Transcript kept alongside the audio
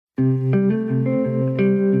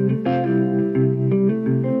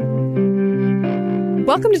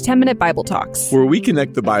Welcome to 10-Minute Bible Talks, where we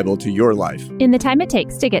connect the Bible to your life in the time it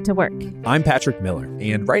takes to get to work. I'm Patrick Miller,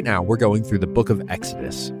 and right now we're going through the book of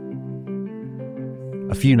Exodus.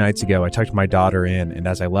 A few nights ago, I tucked my daughter in, and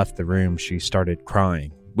as I left the room, she started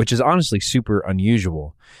crying, which is honestly super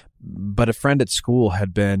unusual. But a friend at school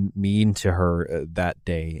had been mean to her that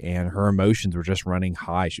day, and her emotions were just running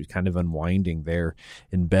high. She was kind of unwinding there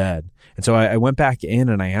in bed. And so I went back in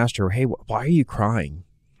and I asked her, hey, why are you crying?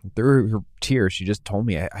 Through her tears, she just told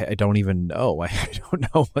me, I don't even know. I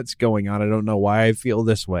don't know what's going on. I don't know why I feel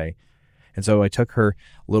this way. And so I took her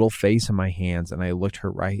little face in my hands and I looked her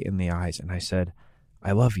right in the eyes and I said,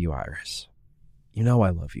 I love you, Iris. You know I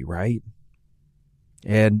love you, right?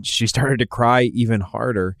 And she started to cry even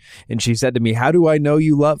harder. And she said to me, how do I know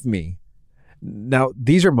you love me? Now,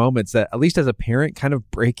 these are moments that, at least as a parent, kind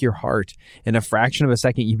of break your heart. In a fraction of a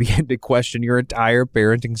second, you begin to question your entire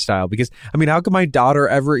parenting style. Because, how could my daughter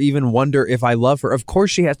ever even wonder if I love her? Of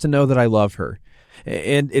course she has to know that I love her.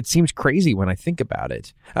 And it seems crazy when I think about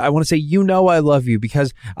it. I want to say, you know I love you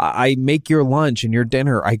because I make your lunch and your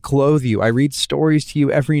dinner. I clothe you. I read stories to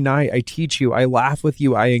you every night. I teach you. I laugh with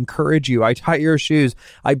you. I encourage you. I tie your shoes.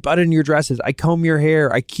 I button your dresses. I comb your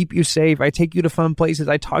hair. I keep you safe. I take you to fun places.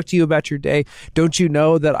 I talk to you about your day. Don't you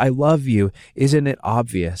know that I love you? Isn't it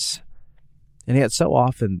obvious? And yet so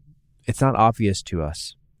often it's not obvious to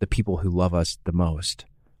us, the people who love us the most.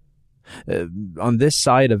 On this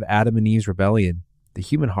side of Adam and Eve's rebellion, the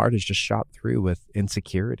human heart is just shot through with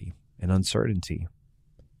insecurity and uncertainty.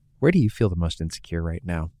 Where do you feel the most insecure right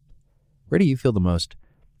now? Where do you feel the most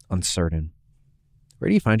uncertain? Where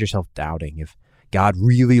do you find yourself doubting if God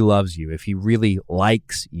really loves you, if he really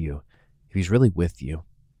likes you, if he's really with you?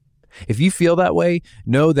 If you feel that way,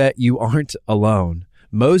 know that you aren't alone.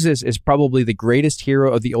 Moses is probably the greatest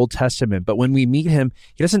hero of the Old Testament, but when we meet him,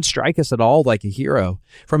 he doesn't strike us at all like a hero.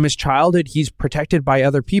 From his childhood, he's protected by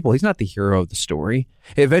other people. He's not the hero of the story.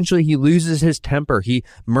 Eventually, he loses his temper. He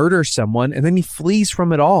murders someone, and then he flees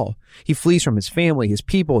from it all. He flees from his family, his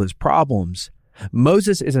people, his problems.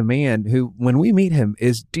 Moses is a man who, when we meet him,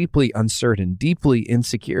 is deeply uncertain, deeply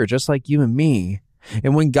insecure, just like you and me.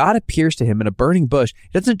 And when God appears to him in a burning bush,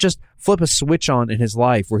 he doesn't just flip a switch on in his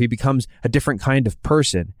life where he becomes a different kind of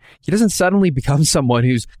person. He doesn't suddenly become someone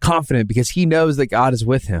who's confident because he knows that God is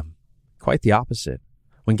with him. Quite the opposite.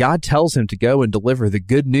 When God tells him to go and deliver the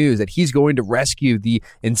good news that he's going to rescue the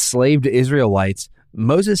enslaved Israelites,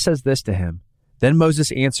 Moses says this to him. Then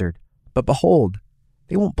Moses answered, but behold,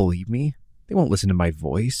 they won't believe me. They won't listen to my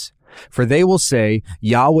voice. For they will say,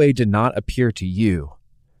 Yahweh did not appear to you.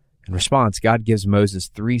 In response, God gives Moses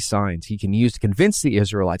 3 signs he can use to convince the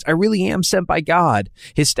Israelites, I really am sent by God.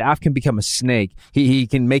 His staff can become a snake. He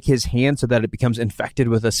can make his hand so that it becomes infected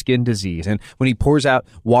with a skin disease. And when he pours out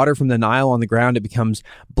water from the Nile on the ground, it becomes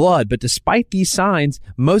blood. But despite these signs,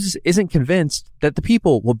 Moses isn't convinced that the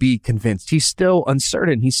people will be convinced. He's still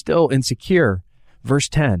uncertain. He's still insecure. Verse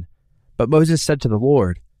 10, but Moses said to the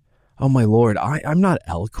Lord, oh, my Lord, I'm not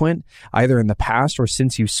eloquent, either in the past or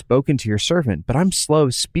since you've spoken to your servant, but I'm slow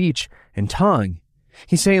of speech and tongue.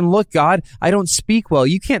 He's saying, look, God, I don't speak well.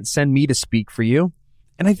 You can't send me to speak for you.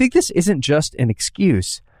 And I think this isn't just an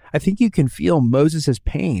excuse. I think you can feel Moses'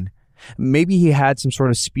 pain. Maybe he had some sort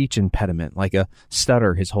of speech impediment, like a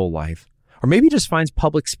stutter his whole life. Or maybe he just finds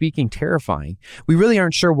public speaking terrifying. We really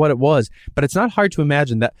aren't sure what it was, but it's not hard to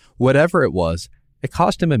imagine that whatever it was, it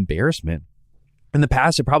caused him embarrassment. In the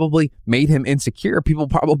past, it probably made him insecure. People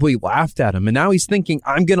probably laughed at him. And now he's thinking,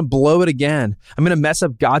 I'm going to blow it again. I'm going to mess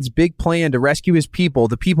up God's big plan to rescue his people.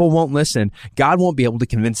 The people won't listen. God won't be able to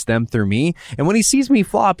convince them through me. And when he sees me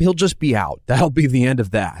flop, he'll just be out. That'll be the end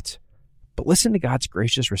of that. But listen to God's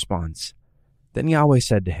gracious response. Then Yahweh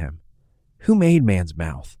said to him, who made man's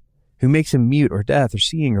mouth? Who makes him mute or deaf or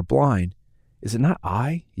seeing or blind? Is it not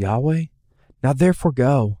I, Yahweh? Now therefore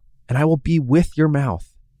go, and I will be with your mouth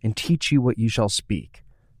and teach you what you shall speak.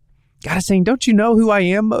 God is saying, don't you know who I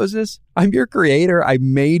am, Moses? I'm your creator. I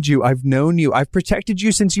made you. I've known you. I've protected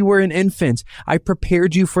you since you were an infant. I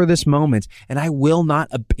prepared you for this moment, and I will not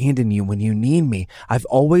abandon you when you need me. I've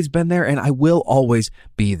always been there, and I will always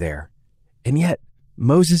be there. And yet,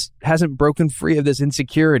 Moses hasn't broken free of this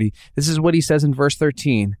insecurity. This is what he says in verse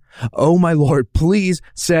 13. Oh, my Lord, please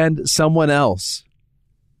send someone else.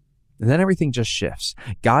 And then everything just shifts.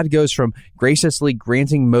 God goes from graciously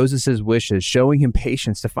granting Moses' wishes, showing him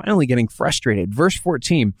patience, to finally getting frustrated. Verse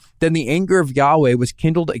 14, then the anger of Yahweh was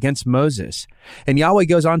kindled against Moses. And Yahweh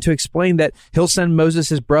goes on to explain that he'll send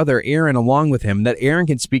Moses' brother Aaron along with him, that Aaron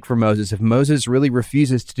can speak for Moses if Moses really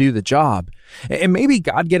refuses to do the job. And maybe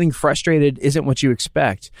God getting frustrated isn't what you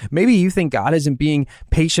expect. Maybe you think God isn't being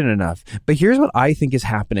patient enough. But here's what I think is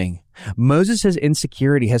happening. Moses'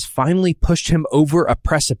 insecurity has finally pushed him over a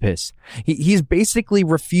precipice. He's basically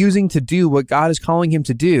refusing to do what God is calling him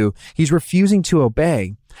to do. He's refusing to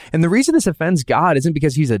obey. And the reason this offends God isn't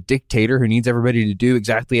because he's a dictator who needs everybody to do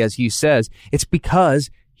exactly as he says. It's because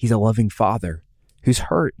he's a loving father who's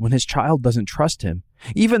hurt when his child doesn't trust him.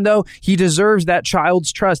 Even though he deserves that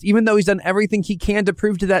child's trust, even though he's done everything he can to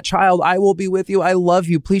prove to that child, I will be with you, I love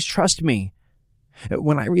you, please trust me.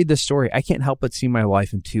 When I read this story, I can't help but see my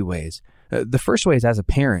life in two ways. The first way is as a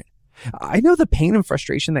parent. I know the pain and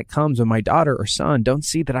frustration that comes when my daughter or son don't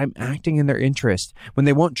see that I'm acting in their interest, when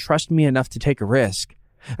they won't trust me enough to take a risk.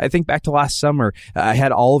 I think back to last summer. I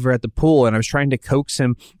had Oliver at the pool and I was trying to coax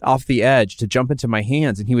him off the edge to jump into my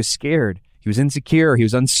hands, and he was scared. He was insecure. He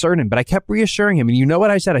was uncertain, but I kept reassuring him. And you know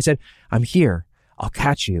what I said? I said, I'm here. I'll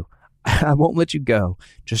catch you. I won't let you go.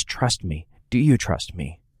 Just trust me. Do you trust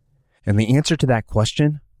me? And the answer to that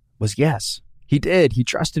question was yes. He did. He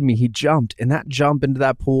trusted me. He jumped. And that jump into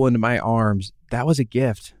that pool, into my arms, that was a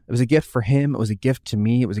gift. It was a gift for him. It was a gift to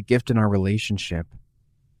me. It was a gift in our relationship.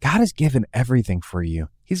 God has given everything for you.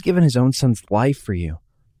 He's given his own son's life for you.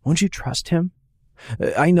 Won't you trust him?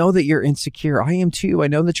 I know that you're insecure. I am too. I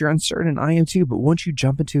know that you're uncertain. I am too. But won't you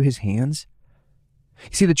jump into his hands? You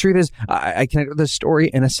see, the truth is, I connect with this story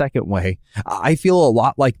in a second way. I feel a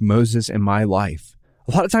lot like Moses in my life.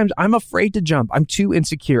 A lot of times I'm afraid to jump. I'm too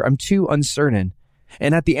insecure. I'm too uncertain.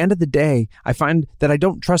 And at the end of the day, I find that I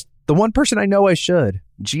don't trust the one person I know I should,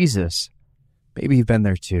 Jesus. Maybe you've been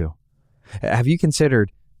there too. Have you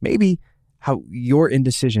considered maybe how your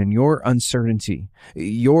indecision, your uncertainty,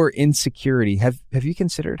 your insecurity, have you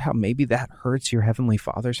considered how maybe that hurts your Heavenly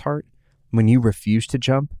Father's heart when you refuse to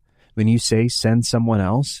jump, when you say send someone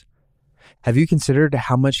else? Have you considered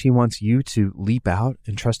how much he wants you to leap out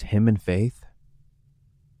and trust him in faith?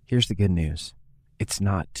 Here's the good news. It's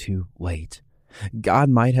not too late. God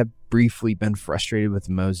might have briefly been frustrated with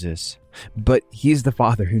Moses, but he's the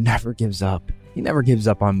Father who never gives up. He never gives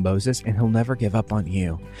up on Moses, and he'll never give up on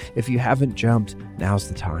you. If you haven't jumped, now's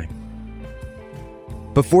the time.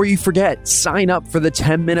 Before you forget, sign up for the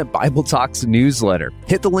 10-Minute Bible Talks newsletter.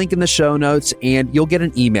 Hit the link in the show notes, and you'll get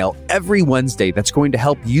an email every Wednesday that's going to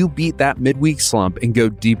help you beat that midweek slump and go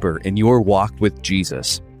deeper in your walk with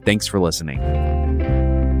Jesus. Thanks for listening.